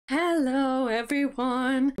Hello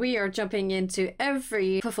everyone! We are jumping into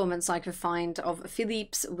every performance I could find of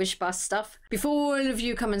Felip's Wish Bus stuff. Before all of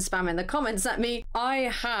you come and spam in the comments at me,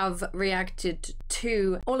 I have reacted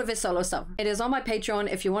to all of his solo stuff. It is on my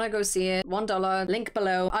Patreon if you want to go see it. $1, link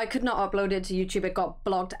below. I could not upload it to YouTube, it got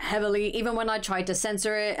blocked heavily. Even when I tried to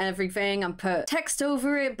censor it and everything and put text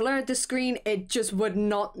over it, blurred the screen, it just would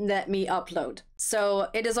not let me upload. So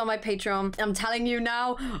it is on my Patreon. I'm telling you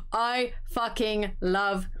now, I fucking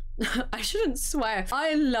love I shouldn't swear.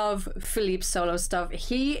 I love Felip's solo stuff.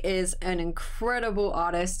 He is an incredible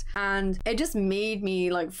artist and it just made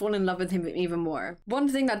me like fall in love with him even more. One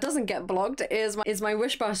thing that doesn't get blocked is my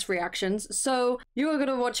Wish Bus reactions. So you are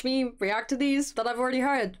gonna watch me react to these that I've already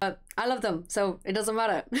heard. But I love them, so it doesn't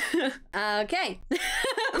matter. Okay.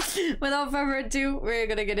 Without further ado, we're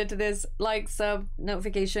gonna get into this. Like, sub,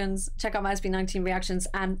 notifications, check out my SB19 reactions,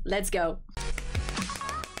 and let's go.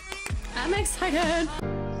 I'm excited.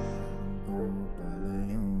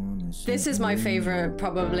 This is my favorite,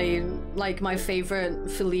 probably, like my favorite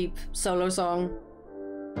Felip solo song.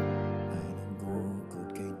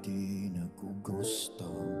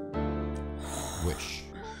 Wish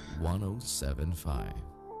 1075.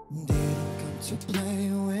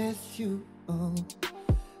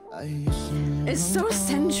 It's so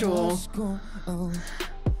sensual.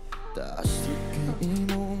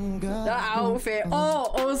 The outfit. Oh,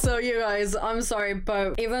 also you guys, I'm sorry,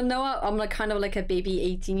 but even though I'm like kind of like a baby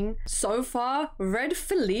 18 so far, Red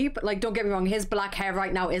Felip, like don't get me wrong, his black hair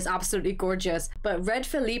right now is absolutely gorgeous, but Red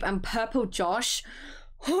Felip and Purple Josh,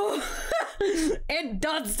 it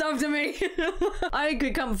does stuff to me. I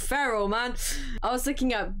could come feral, man. I was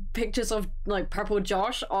looking at pictures of like Purple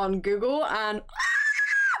Josh on Google and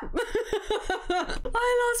I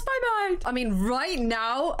lost my mind. I mean, right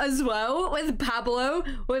now as well with Pablo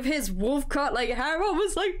with his wolf cut like hair, I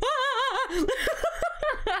was like,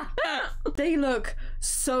 ah! They look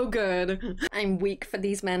so good. I'm weak for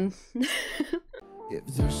these men. If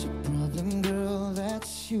there's a problem, girl,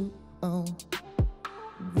 that's you. Oh,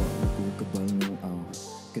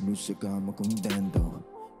 kanusa ka makontento.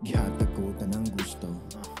 Gihata ko tanang gusto.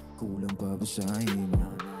 Kulang pa ba sa imo?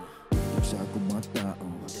 Sa akong mga tao,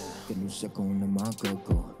 kanusa ko na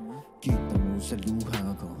makako. Kita mo sa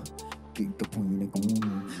luha ko, kikapunin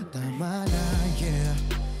kong tama na, yeah.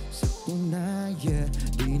 Sakto na, yeah.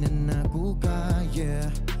 Di na ako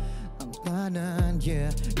kaya ang tanan,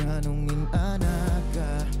 yeah. Ganong anak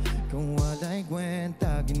ka, kung wala'y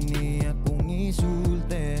kwenta, gini akong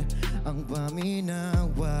isulte ang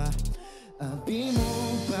paminawa. Abi mo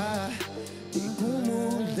ba, di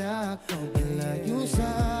kumulak ang ilayo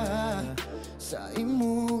sa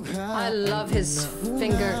imuha. I love his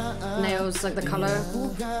fingernails, like the color.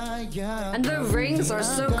 And the rings are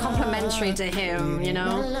so complimentary to him, you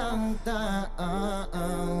know?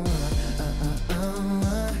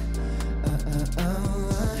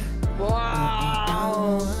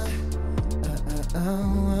 Wow!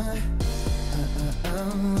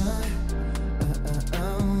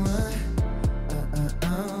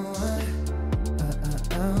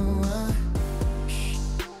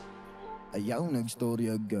 Ayaw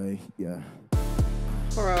nagstorya, guy, yeah.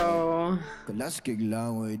 Bro. Kalas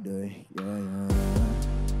kiglaway, day, yeah.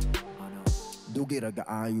 Dugi raga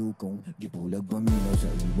ayo kong gipulag paminaw sa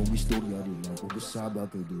ibong istorya. Di lang ko kasaba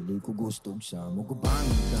kay dili ko gusto sa mo ko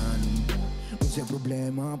pangitanong ka. Kung sa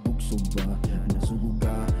problema, bugsog ba? Nasugog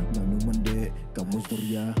ka, nanumande,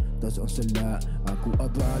 kamustorya. Tas ang sala, ako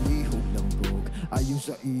abalihog lang kog. Ayaw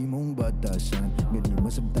sa imong batasan, gali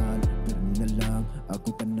masabtan, permi na lang,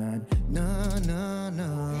 ako tanan. Na.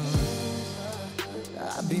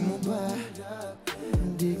 Abi mo ba,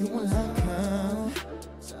 hindi ko malakaw.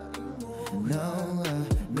 No,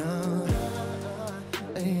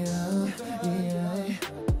 yeah.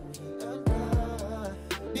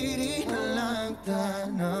 Diri na lang ta,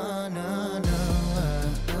 no.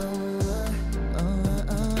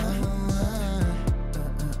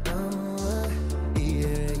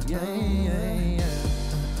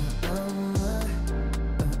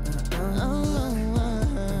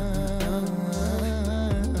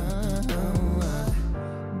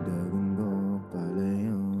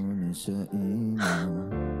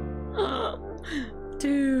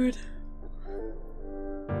 Dude.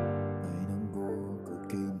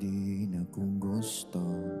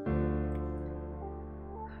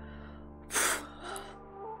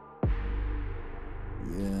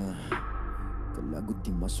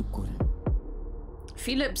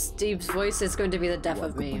 Felip's deep voice is going to be the death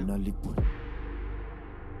of me.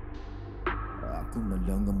 Ako na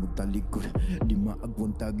lang ang magtalikod, di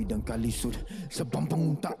maagwantagid ang kalisod. Sa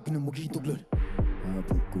pampangunta, pinamagituglod.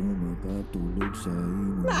 Habang ko makatulog sa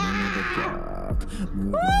iyong mga bagyak.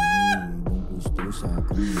 Marami mong gusto sa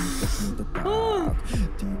akong likas na tatak.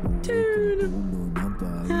 Di mo ikutulo ng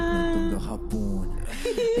bahit ng kagahapon.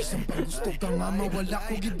 Isang pang gusto ka nga mawala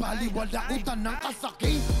ko, gibaliwala ko tanang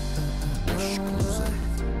kasakit.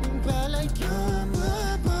 Palayo,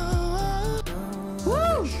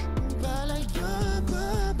 Woo! Palayo,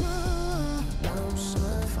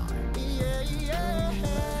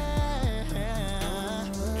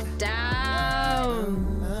 Down.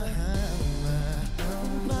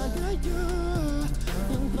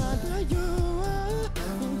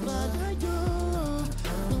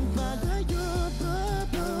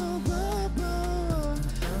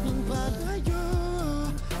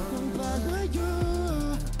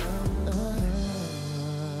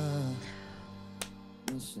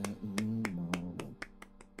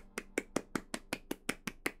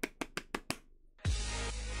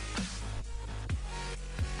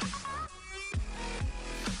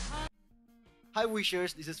 Hi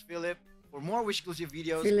Wishers, this is Philip. For more Wish exclusive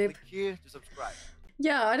videos, Philip. click here to subscribe.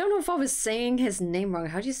 Yeah, I don't know if I was saying his name wrong.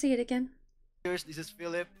 How do you say it again? Wishers, this is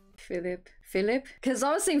Philip. Philip. Philip? Because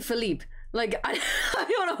I was saying Felip. Like, I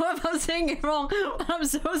don't know if I'm saying it wrong. I'm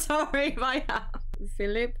so sorry if I am.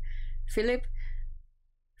 Philip. Philip.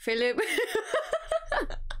 Philip.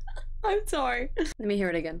 I'm sorry. Let me hear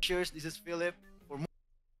it again. Wishers, this is Philip. For more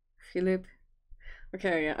Philip.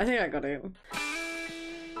 Okay, yeah, I think I got it.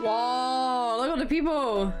 Wow, look at the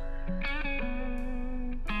people.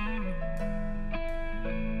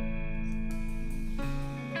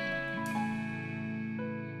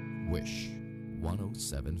 Wish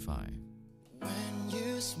 1075. when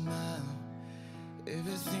you smile,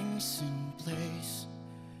 everything's in place.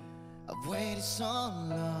 I've waited so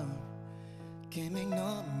long, can't make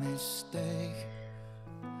no mistake.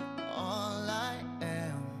 All I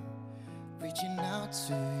am, reaching out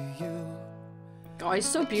to you. Oh, he's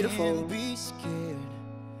so beautiful. Can't be scared,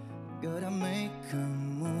 gotta make a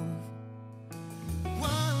move.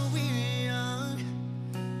 While we're young,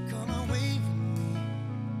 come away with me.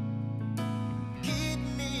 Keep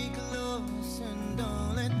me close and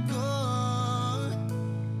don't let go.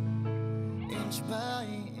 Inch by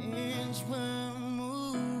inch, we're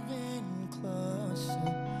moving closer.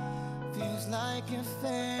 Feels like a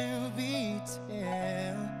fairy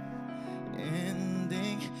tale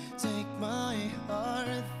ending. Take my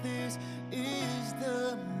heart, this is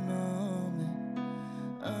the moment.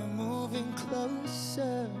 I'm moving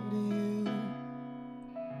closer to you.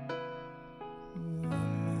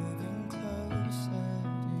 I'm moving closer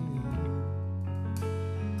to you.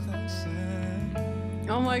 Closer.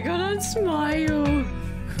 Oh my god, I'd smile.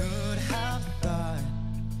 Could have thought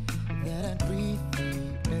that I'd breathe the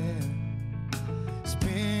air,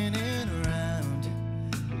 spinning around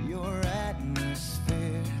your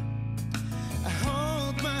atmosphere. I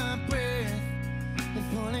hold my breath and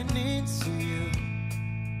pulling into you.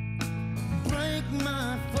 Break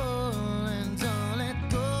my fall and don't let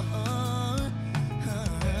go.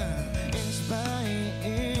 Inch by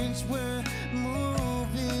inch, we're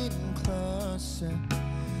moving closer.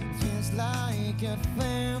 Feels like a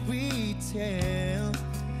fairy tale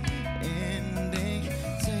ending.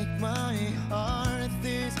 Take my heart,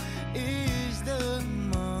 this is the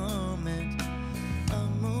moment.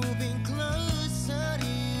 I'm moving closer to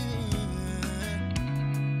you.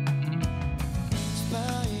 Inch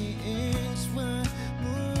by inch, we're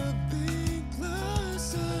moving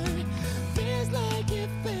closer. Feels like a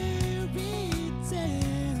fairy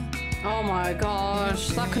tale. Oh my gosh,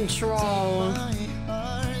 that control. My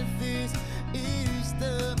heart, this is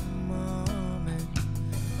the moment.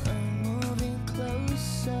 I'm moving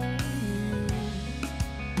closer to you.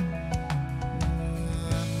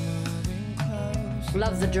 I'm moving closer.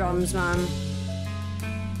 Love the drums, man.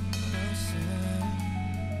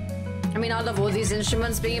 I mean, I love all these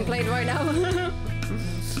instruments being played right now.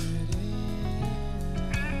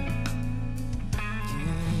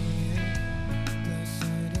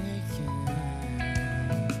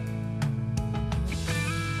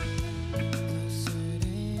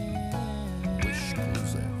 Wish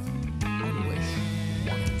exclusive on Wish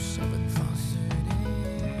 1075.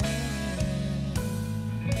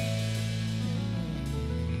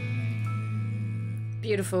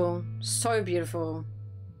 Beautiful. So beautiful.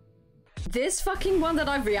 This fucking one that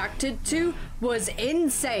I've reacted to was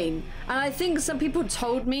insane. And I think some people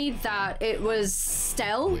told me that it was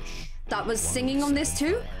Stell that was singing on this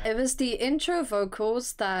too. It was the intro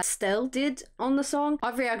vocals that Stell did on the song.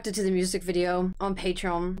 I've reacted to the music video on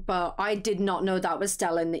Patreon, but I did not know that was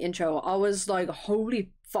Stell in the intro. I was like,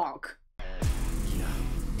 holy fuck.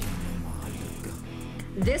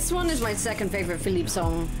 This one is my second favorite Felip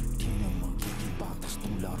song.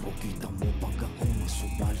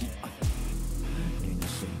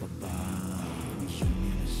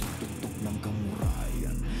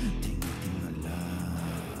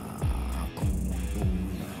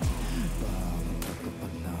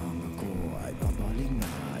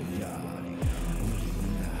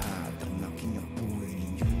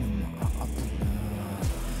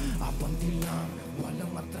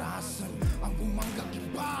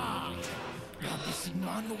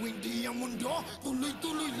 Hindi ang mundo,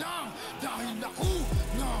 tuloy-tuloy lang. Dahil ako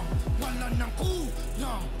na wala ng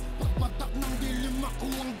kulang. Pagpatak ng dilim ako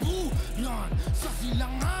ang bulan. Sa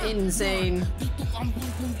silangan Insane. Dito ang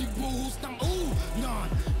bungkong dibuhos ng ulan.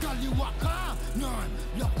 Kaliwa ka nan,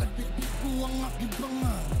 lakad bitbit ko ang aking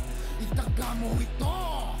bangal. Itaga mo ito,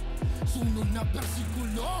 sunod na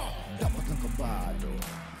bersikulo. Dapat lang kabado,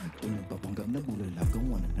 tuwing nagpapanggap na bulalagang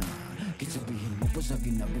wala na. Sabihin mo pa sa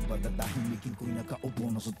ginabi ba tatahimikin ko'y nakaupo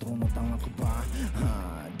na sa trono. Tanga ka ba?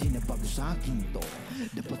 Ha, di na bago sa akin to.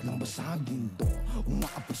 Dapat lang basagin to,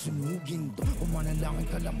 umaapasunugin to. Umanalangin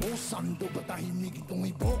kalamusan to, batahimikin tong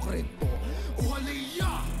hipokrito. O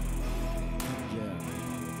haliya!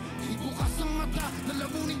 Ibukas ang mata,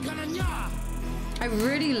 lalamunin ka na niya. I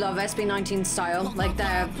really love SB19 style, like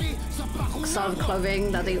their style of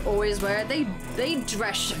clothing that they always wear. They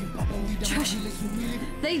dress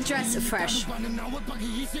fresh.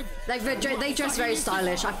 Like they dress very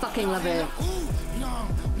stylish. I fucking love it.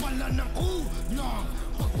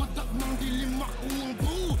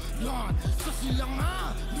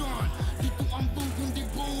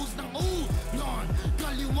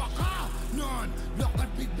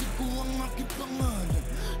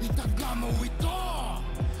 Itaga mo ito,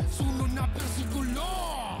 sunod na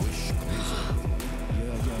bersikulo. Wish closer.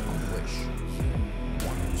 Wish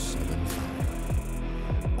 1075.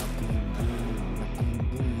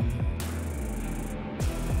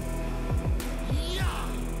 Yeah.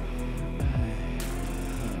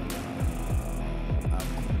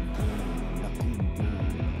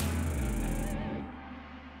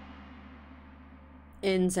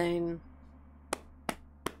 Insane.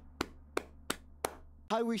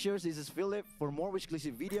 Hi Wishers, this is Philip. For more Wish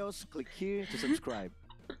exclusive videos, click here to subscribe.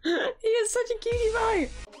 He is such a cutie pie.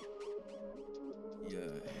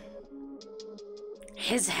 Yeah.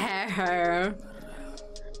 His hair.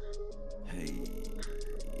 Hey.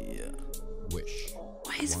 Yeah. Wish.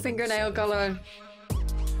 Why his fingernail color?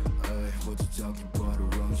 Hey, what you talking about a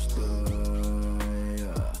Rocksta?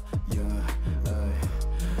 Yeah. Yeah. Hey.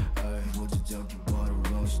 Hey, what you talking about a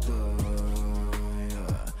Rocksta?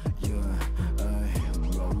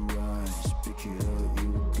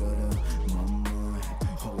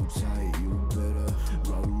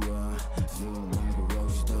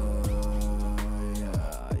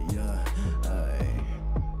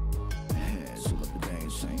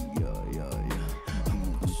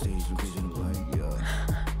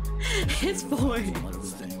 His voice.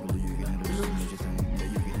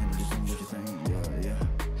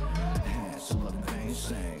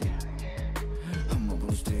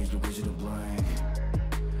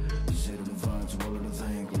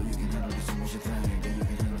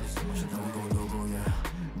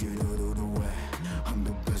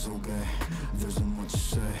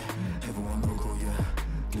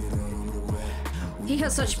 He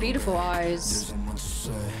has such beautiful eyes.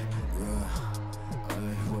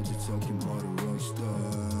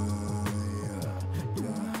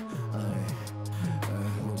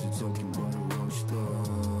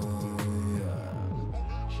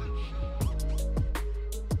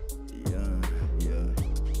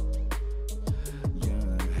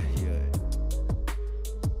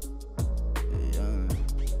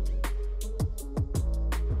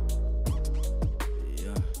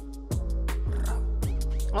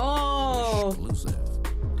 Oh! Exclusive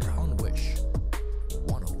on Wish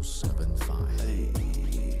 1075.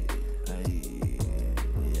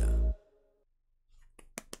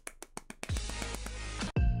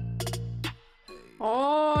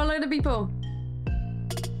 Oh, look at the people.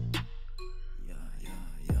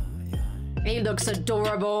 He looks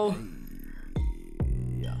adorable.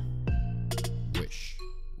 Wish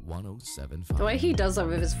 1075. The way he does that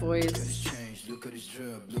with his voice. Look at his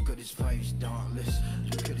drip, look at his face, dauntless.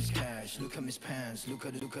 Look at his cash, look at his pants, look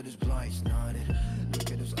at his blights, nodded. Look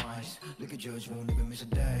at his eyes, look at Judge, won't even miss a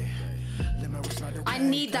day. I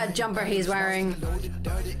need that jumper he's wearing.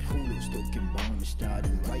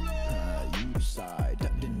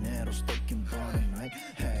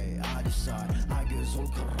 Hey, I decide, I guess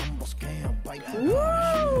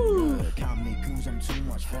Woo!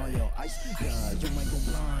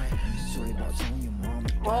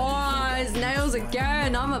 Oh, his nails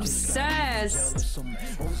again. I'm obsessed.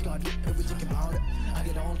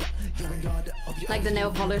 Like the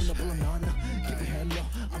nail polish.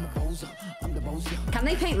 Can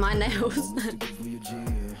they paint my nails?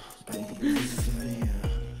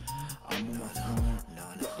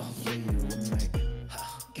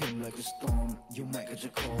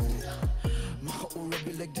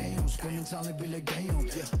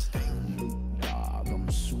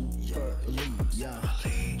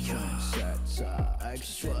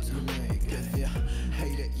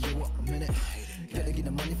 Gotta get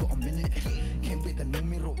the money for a minute. Can't beat the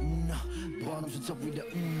numero uno. Bottoms and top with the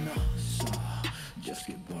una. So just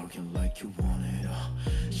keep barking like you want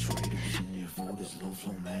it. Straight up in your for this low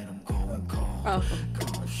flow, man. I'm going cold.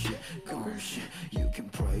 Gone shit. You can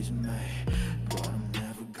praise me, but I'm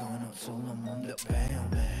never gonna tell them I'm the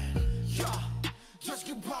band man. Yeah, just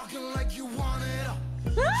keep barking like you want it.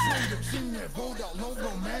 Straight up in your for that low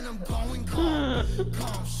flow, man. I'm going cold.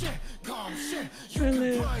 Gone shit. You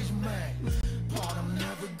can praise me. But I'm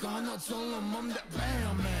never gonna tell them I'm that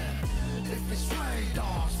bam man. If it's stray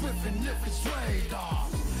dogs, flippin' if it's stray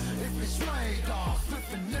dogs. If it's stray dogs,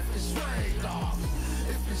 flippin' if it's stray dogs.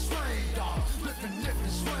 If it's stray dogs, flippin' if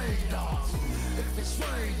it's stray dogs. If it's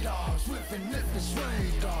stray dogs, flippin' if it's stray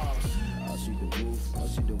dogs. I see the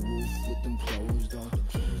roof with them closed off.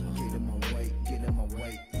 Get in my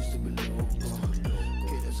way, used to be low.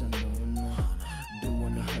 Get us a no. Don't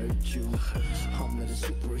wanna hurt you. I'm not a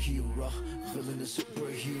superhero, feeling a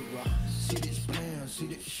superhero. See this pants, see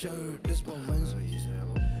this shirt, this Bulan.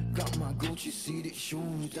 Got my Gucci, see this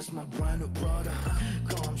shoes, that's my brand new product.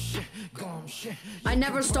 Gum shit. I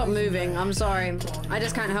never stop moving, I'm sorry. I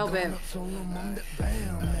just can't help it.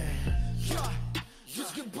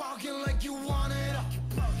 Just keep barking like you want it.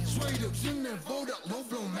 Straight up in there for that low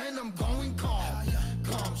flow, man. I'm going calm.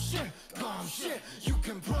 Calm shit. You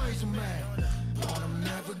can praise me, but I'm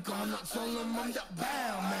never gonna tell them I'm that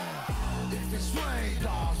bad man. If it's stray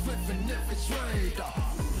dogs, flippin' if it's stray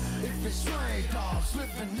dogs. If it's stray dogs,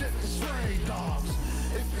 flippin' if it's stray dogs.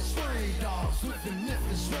 If it's stray dogs, flippin'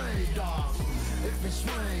 if it's stray dogs. If it's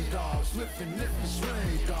stray dogs, flippin' if it's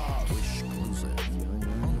stray dogs. Wish exclusive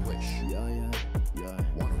on Wish. Yeah.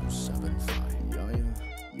 1075.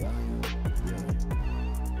 Yeah.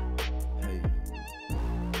 Hey,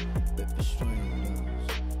 if it's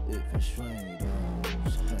stray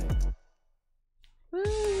dogs, hey.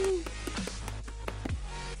 Woo.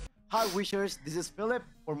 Hi wishers, this is Philip.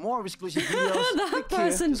 For more exclusive videos, That click here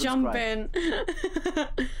person to subscribe. jumping.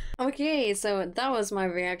 Okay, so that was my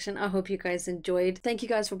reaction. I hope you guys enjoyed. Thank you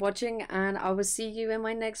guys for watching, and I will see you in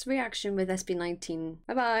my next reaction with SB19.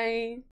 Bye bye.